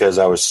just because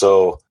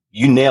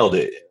you nailed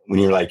it when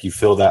you're like, you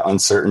feel that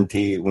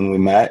uncertainty. When we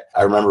met,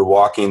 I remember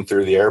walking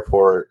through the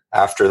airport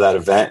after that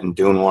event and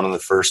doing one of the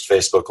first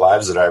Facebook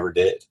Lives that I ever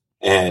did.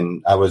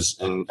 And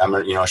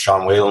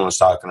Sean Whalen was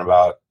talking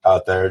about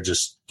out there,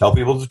 just tell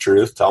people the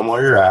truth, tell them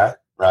where you're at,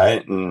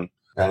 right? And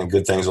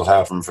good things will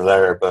happen for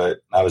there. But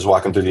I was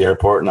walking through the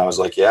airport and I was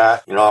like,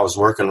 I was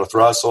working with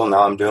Russell.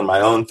 Now I'm doing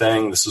my own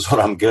thing. This is what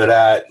I'm good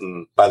at.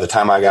 And by the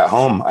time I got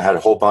home, I had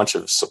a whole bunch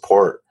of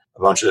support. A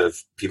bunch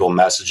of people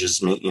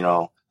messages me,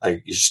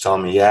 like you just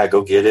telling me,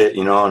 go get it,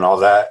 and all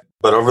that.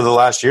 But over the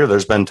last year,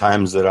 there's been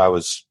times that I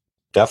was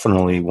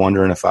definitely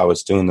wondering if I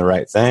was doing the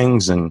right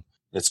things. And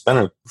it's been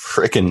a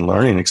freaking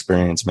learning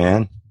experience,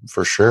 man,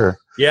 for sure.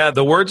 Yeah,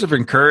 the words of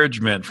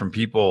encouragement from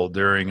people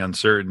during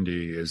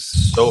uncertainty is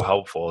so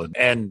helpful.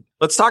 And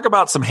let's talk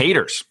about some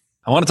haters.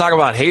 I want to talk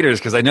about haters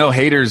because I know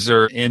haters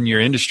are in your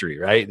industry,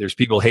 right? There's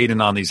people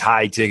hating on these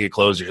high ticket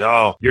closers.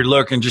 Oh, you're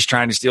just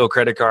trying to steal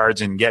credit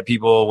cards and get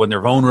people when they're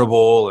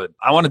vulnerable. And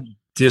I want to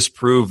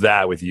disprove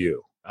that with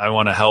you. I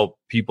want to help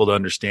people to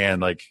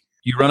understand, like,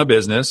 you run a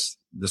business.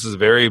 This is a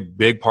very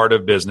big part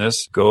of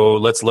business.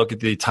 Let's look at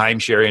the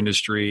timeshare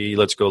industry.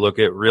 Let's go look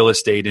at real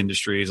estate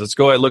industries. Let's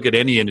go look at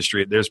any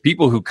industry. There's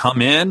people who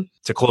come in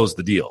to close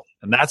the deal.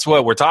 And that's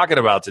what we're talking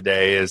about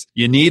today is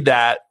you need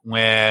that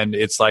when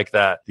it's like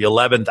the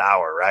 11th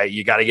hour, right?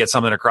 You got to get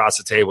something across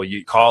the table.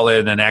 You call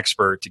in an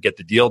expert to get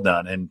the deal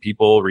done, and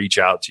people reach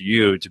out to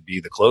you to be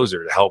the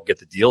closer to help get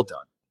the deal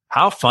done.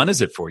 How fun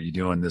is it for you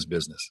doing this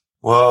business?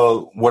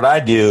 Well, what I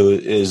do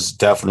is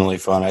definitely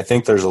fun. I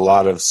think there's a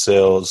lot of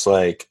sales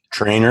like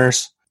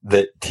trainers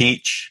that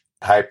teach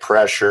high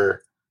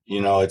pressure.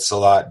 It's a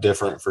lot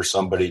different for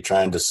somebody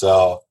trying to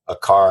sell a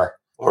car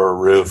or a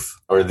roof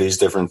or these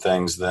different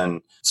things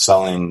than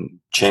selling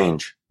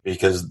change,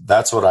 because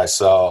that's what I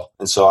sell.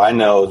 And so I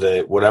know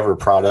that whatever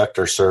product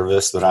or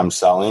service that I'm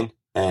selling,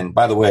 and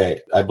by the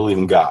way, I believe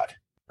in God,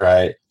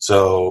 right?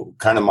 So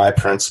kind of my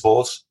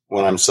principles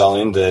when I'm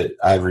selling that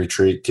I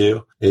retreat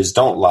to is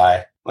don't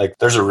lie. Like,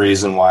 there's a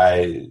reason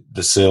why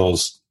the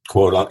sales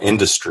quote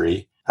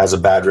industry has a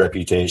bad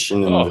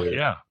reputation. And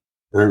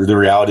the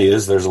reality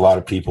is there's a lot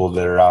of people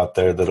that are out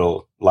there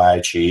that'll lie,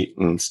 cheat,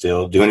 and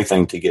still do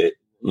anything to get,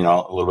 a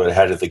little bit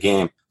ahead of the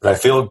game. But I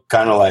feel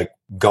kind of like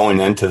going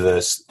into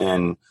this,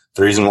 and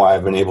the reason why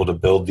I've been able to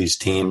build these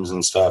teams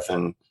and stuff,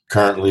 and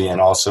currently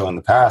and also in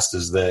the past,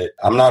 is that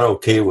I'm not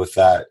okay with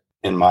that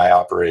in my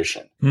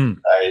operation.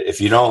 Right? If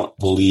you don't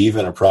believe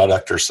in a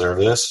product or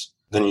service,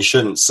 then you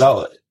shouldn't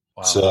sell it.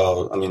 Wow.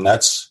 So,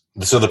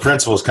 the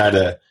principle is kind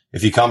of,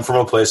 if you come from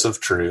a place of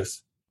truth,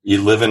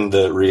 you live in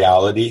the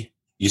reality,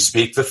 you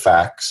speak the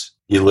facts,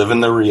 you live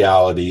in the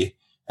reality,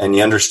 and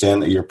you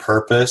understand that your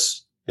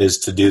purpose is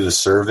to do the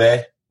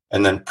survey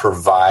and then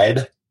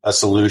provide a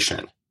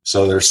solution.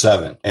 So there's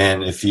 7.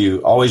 And if you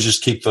always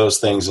just keep those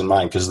things in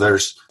mind, because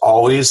there's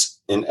always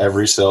in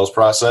every sales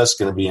process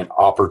going to be an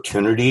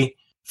opportunity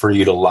for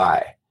you to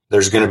lie.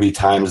 There's going to be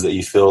times that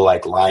you feel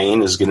like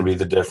lying is going to be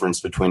the difference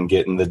between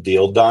getting the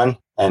deal done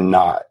and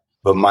not.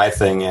 But my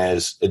thing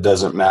is, it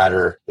doesn't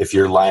matter if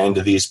you're lying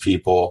to these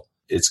people,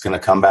 it's going to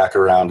come back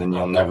around and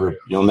you'll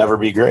never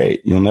be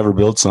great. You'll never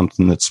build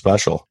something that's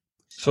special.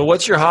 So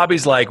what's your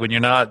hobbies like when you're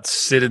not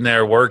sitting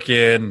there working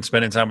and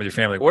spending time with your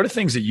family? What are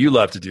things that you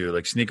love to do,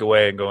 like sneak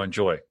away and go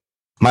enjoy?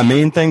 My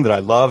main thing that I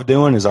love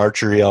doing is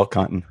archery elk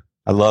hunting.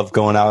 I love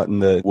going out in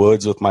the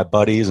woods with my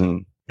buddies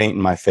and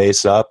painting my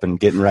face up and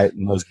getting right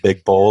in those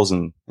big bowls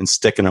and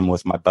sticking them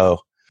with my bow.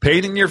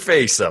 Painting your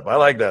face up. I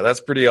like that. That's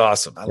pretty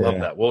awesome. I love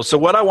that. Well, so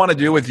what I want to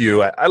do with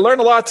you, I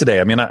learned a lot today.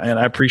 I mean,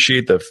 I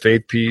appreciate the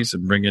faith piece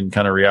and bringing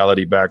kind of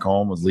reality back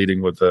home with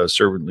leading with a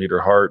servant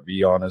leader heart.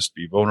 Be honest,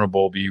 be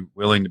vulnerable, be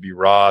willing to be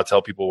raw,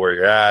 tell people where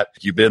you're at.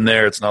 You've been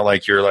there. It's not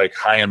like you're like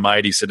high and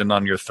mighty sitting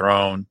on your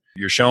throne.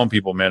 You're showing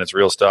people, man, it's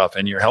real stuff.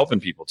 And you're helping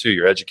people too.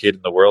 You're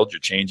educating the world. You're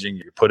changing.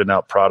 You're putting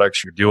out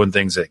products. You're doing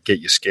things that get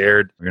you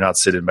scared. You're not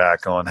sitting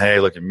back going, hey,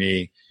 look at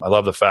me. I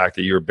love the fact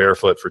that you were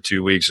barefoot for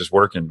 2 weeks just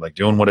working, like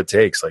doing what it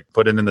takes, like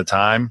putting in the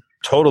time.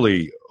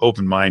 Totally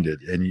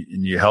open-minded. And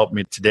you helped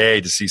me today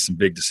to see some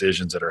big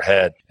decisions that are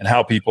ahead and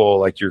how people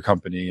like your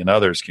company and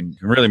others can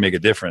really make a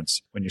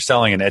difference. When you're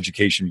selling an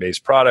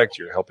education-based product,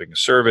 you're helping a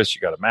service,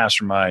 you got a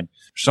mastermind.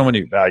 There's so many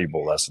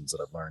valuable lessons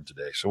that I've learned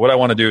today. So what I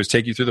want to do is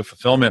take you through the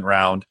fulfillment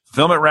round.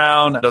 Fulfillment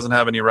round doesn't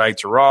have any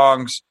rights or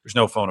wrongs. There's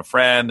no phone a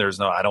friend. There's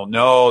no, I don't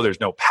know. There's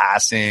no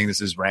passing.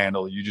 This is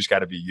Randall. You just got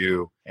to be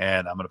you.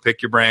 And I'm going to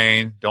pick your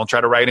brain. Don't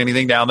try to write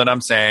anything down that I'm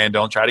saying.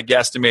 Don't try to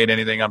guesstimate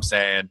anything I'm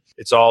saying.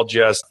 It's all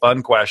just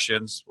fun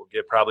questions. We'll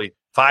get probably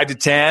 5 to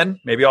 10.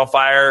 Maybe I'll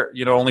fire,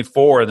 only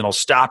 4, and then I'll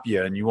stop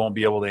you and you won't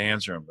be able to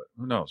answer them. But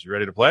who knows? You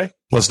ready to play?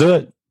 Let's do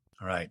it.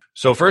 All right.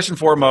 So first and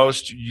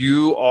foremost,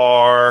 you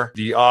are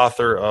the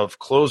author of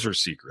Closer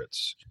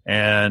Secrets.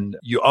 And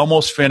you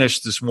almost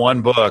finished this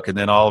one book, and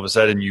then all of a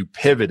sudden you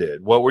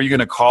pivoted. What were you going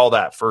to call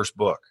that first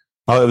book?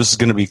 Oh, it was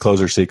going to be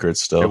Closer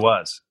Secrets still. It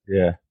was.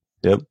 Yeah.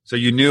 Yep. So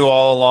you knew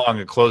all along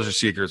that Closer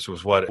Secrets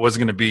was what it was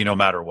going to be no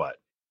matter what.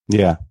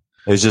 Yeah.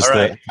 It was just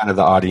kind of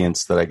the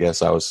audience that I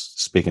guess I was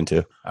speaking to.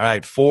 All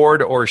right.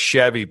 Ford or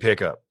Chevy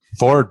pickup?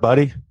 Ford,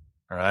 buddy.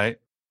 All right.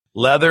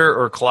 Leather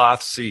or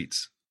cloth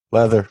seats?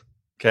 Leather.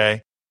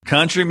 Okay.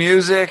 Country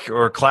music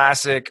or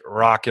classic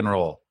rock and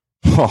roll?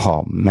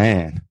 Oh,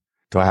 man.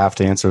 Do I have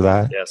to answer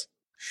that? Yes.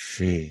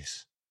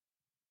 Jeez.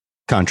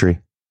 Country.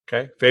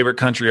 Okay. Favorite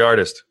country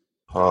artist?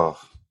 Oh,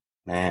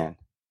 man.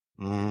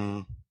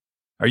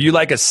 Are you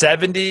like a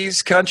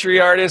 70s country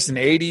artist, an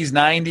 80s,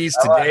 90s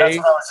today? That's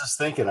what I was just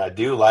thinking. I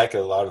do like a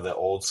lot of the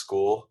old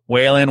school.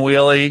 Waylon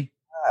Willie,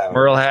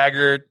 Merle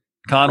Haggard,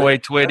 Conway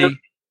Twitty.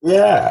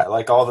 Yeah, I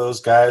like all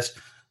those guys.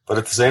 But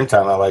at the same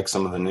time, I like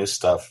some of the new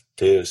stuff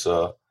too.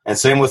 So, and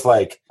same with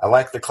I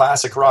like the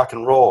classic rock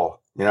and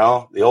roll,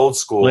 the old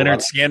school.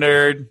 Leonard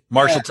Skinner,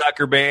 Marshall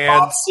Tucker Band.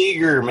 Bob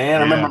Seger, man. Yeah.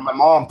 I remember my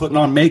mom putting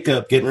on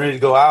makeup, getting ready to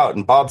go out,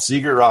 and Bob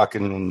Seger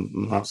rocking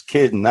when I was a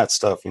kid and that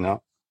stuff,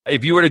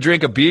 If you were to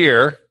drink a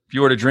beer,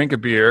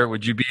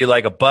 would you be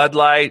like a Bud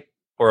Light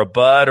or a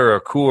Bud or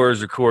a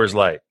Coors or Coors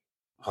Light?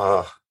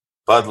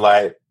 Bud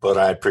Light, but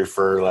I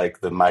prefer like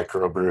the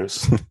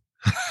microbrews.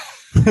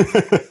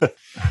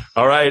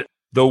 All right.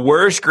 The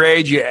worst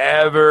grade you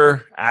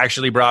ever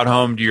actually brought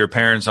home to your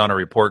parents on a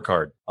report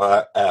card?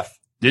 F.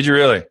 Did you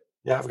really?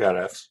 Yeah, I've got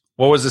Fs.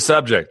 What was the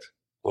subject?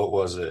 What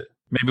was it?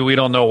 Maybe we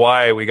don't know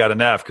why we got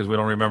an F because we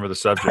don't remember the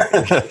subject.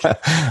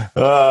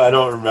 I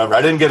don't remember.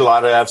 I didn't get a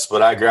lot of Fs,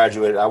 but I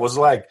graduated. I was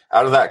like,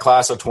 out of that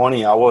class of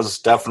 20, I was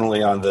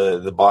definitely on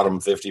the bottom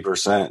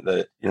 50%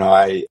 that,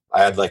 I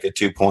had like a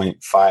 2.5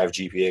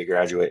 GPA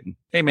graduating.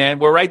 Hey, man,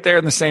 we're right there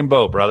in the same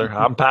boat, brother.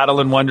 I'm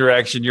paddling one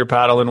direction. You're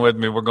paddling with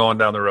me. We're going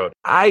down the road.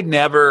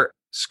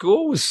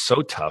 School was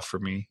so tough for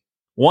me.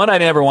 One, I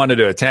never wanted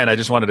to attend. I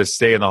just wanted to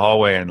stay in the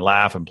hallway and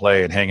laugh and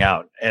play and hang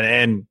out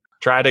and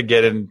try to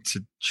get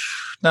into.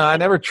 No, I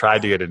never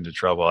tried to get into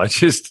trouble. I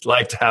just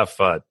like to have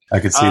fun. I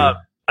could see that.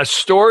 A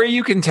story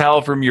you can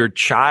tell from your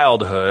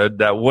childhood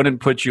that wouldn't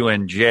put you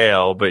in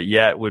jail, but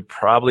yet would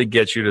probably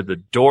get you to the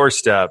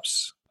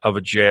doorsteps of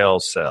a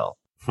jail cell.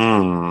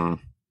 I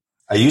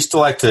used to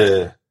like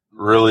to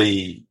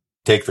really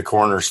take the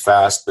corners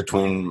fast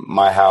between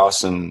my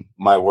house and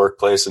my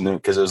workplace, and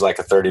because it was like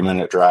a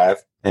 30-minute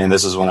drive. And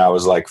this is when I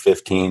was like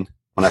 15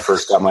 when I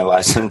first got my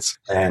license.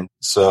 And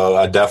so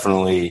I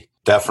definitely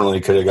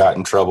could have gotten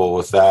in trouble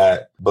with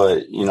that.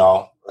 But,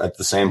 at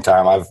the same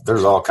time,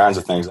 there's all kinds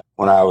of things.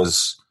 When I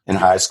was in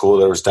high school,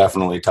 there was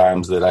definitely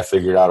times that I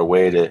figured out a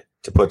way to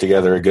put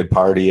together a good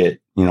party at,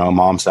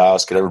 mom's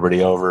house, get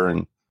everybody over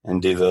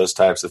and do those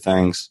types of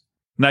things.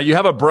 Now, you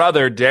have a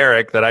brother,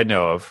 Derek, that I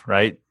know of,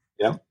 right?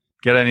 Yeah.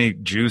 Get any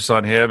juice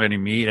on him, any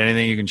meat,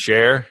 anything you can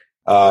share?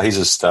 He's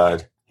a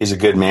stud. He's a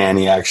good man.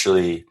 He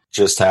actually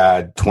just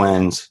had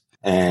twins.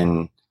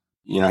 And,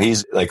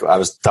 he's like, I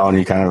was telling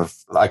you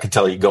I could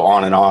tell you go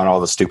on and on all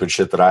the stupid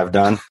shit that I've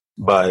done,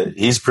 but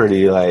he's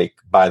pretty like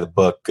by the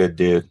book, good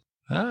dude.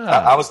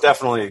 I was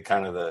definitely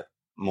kind of the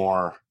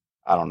more,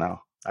 I don't know.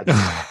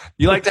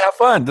 You like to have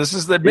fun. This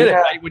is the admit it,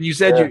 right? When you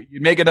said you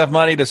make enough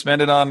money to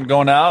spend it on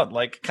going out,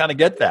 like kind of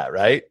get that,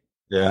 right?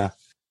 Yeah.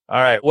 All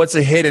right. What's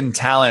a hidden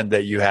talent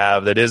that you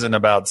have that isn't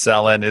about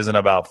selling, isn't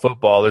about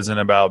football, isn't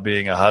about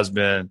being a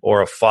husband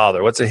or a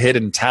father? What's a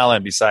hidden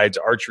talent besides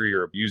archery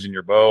or using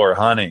your bow or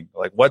hunting?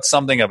 Like, what's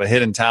something of a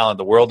hidden talent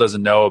the world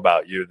doesn't know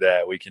about you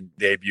that we can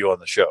debut on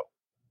the show?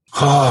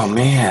 Oh,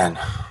 man.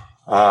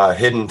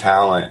 Hidden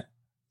talent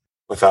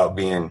without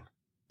being.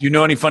 Do you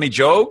know any funny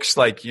jokes?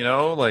 Not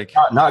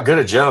good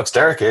at jokes.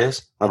 Derek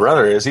is. My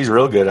brother is. He's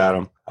real good at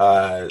them.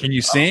 Can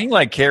you sing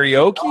like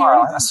karaoke?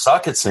 I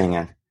suck at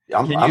singing.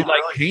 Can you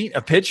really paint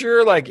a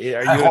picture? Like,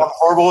 I'm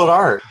horrible at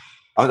art.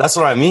 That's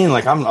what I mean.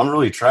 Like, I'm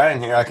really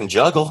trying here. I can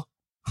juggle.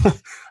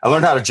 I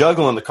learned how to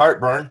juggle in the cart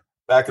barn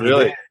back in the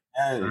day.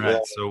 Right.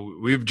 So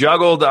we've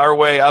juggled our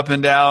way up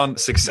and down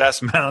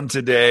Success Mountain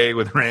today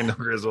with Randall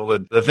Grizzle.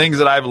 And the things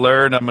that I've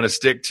learned, I'm going to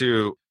stick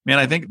to. Man,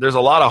 I think there's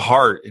a lot of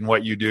heart in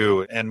what you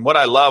do. And what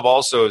I love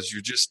also is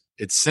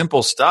it's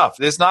simple stuff.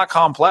 It's not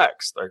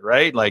complex,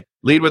 right? Like,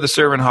 lead with a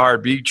servant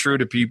heart, be true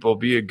to people,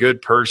 be a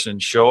good person,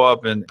 show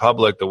up in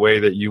public the way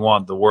that you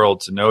want the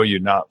world to know you,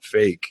 not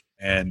fake.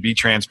 And be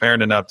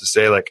transparent enough to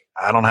say, like,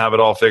 I don't have it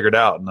all figured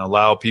out, and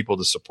allow people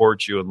to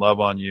support you and love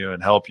on you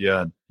and help you.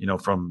 And,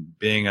 from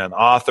being an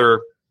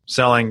author,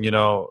 selling,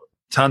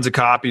 tons of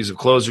copies of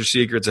Closer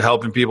Secrets, of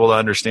helping people to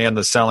understand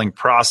the selling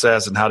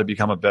process and how to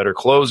become a better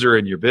closer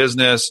in your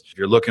business. If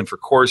you're looking for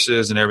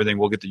courses and everything,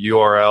 we'll get the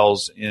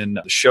URLs in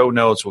the show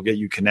notes. We'll get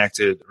you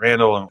connected,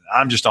 Randall. And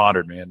I'm just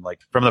honored, man. Like,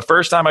 from the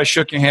first time I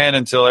shook your hand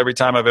until every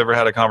time I've ever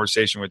had a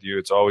conversation with you,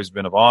 it's always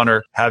been an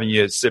honor having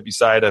you sit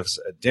beside us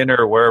at dinner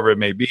or wherever it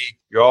may be.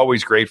 You're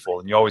always grateful,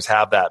 and you always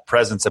have that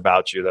presence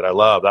about you that I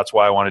love. That's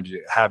why I wanted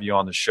to have you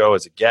on the show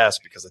as a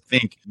guest, because I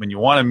think when you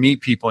want to meet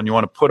people and you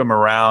want to put them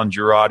around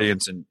your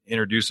audience and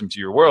introduce them to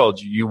your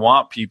world, you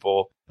want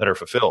people that are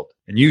fulfilled.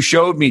 And you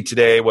showed me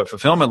today what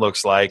fulfillment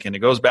looks like. And it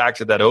goes back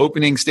to that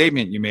opening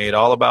statement you made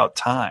all about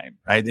time,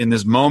 right? In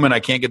this moment, I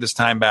can't get this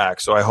time back.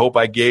 So I hope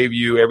I gave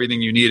you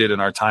everything you needed in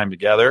our time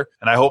together.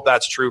 And I hope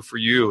that's true for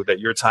you,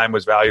 that your time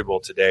was valuable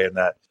today, and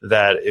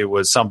that it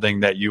was something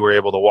that you were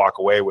able to walk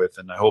away with.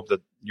 And I hope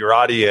that your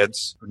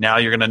audience, now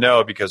you're going to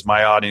know, because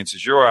my audience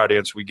is your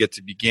audience, we get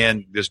to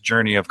begin this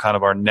journey of kind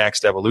of our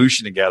next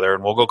evolution together.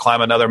 And we'll go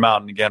climb another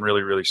mountain again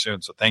really, really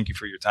soon. So thank you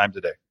for your time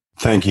today.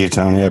 Thank you,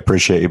 Tony. I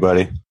appreciate you,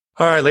 buddy.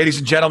 All right, ladies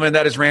and gentlemen,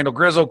 that is Randall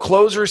Grizzle.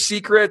 Closer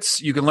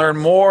Secrets. You can learn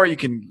more. You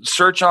can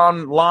search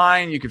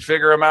online. You can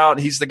figure him out.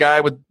 He's the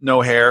guy with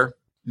no hair.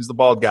 He's the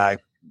bald guy,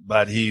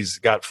 but he's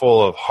got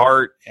full of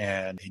heart,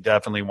 and he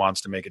definitely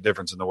wants to make a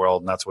difference in the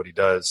world. And that's what he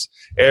does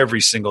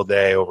every single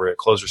day over at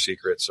Closer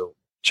Secrets. So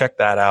check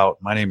that out.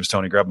 My name is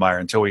Tony Grebmeyer.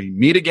 Until we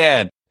meet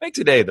again, make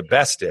today the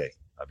best day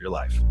of your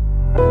life.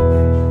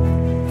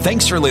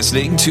 Thanks for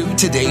listening to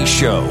today's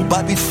show.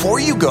 But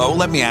before you go,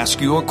 let me ask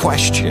you a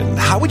question.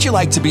 How would you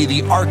like to be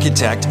the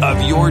architect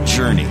of your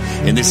journey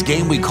in this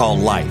game we call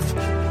life?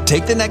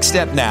 Take the next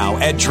step now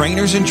at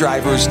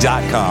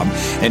trainersandrivers.com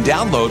and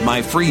download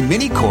my free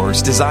mini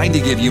course designed to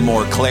give you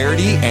more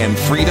clarity and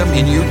freedom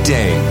in your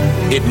day.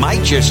 It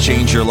might just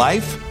change your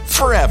life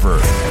forever.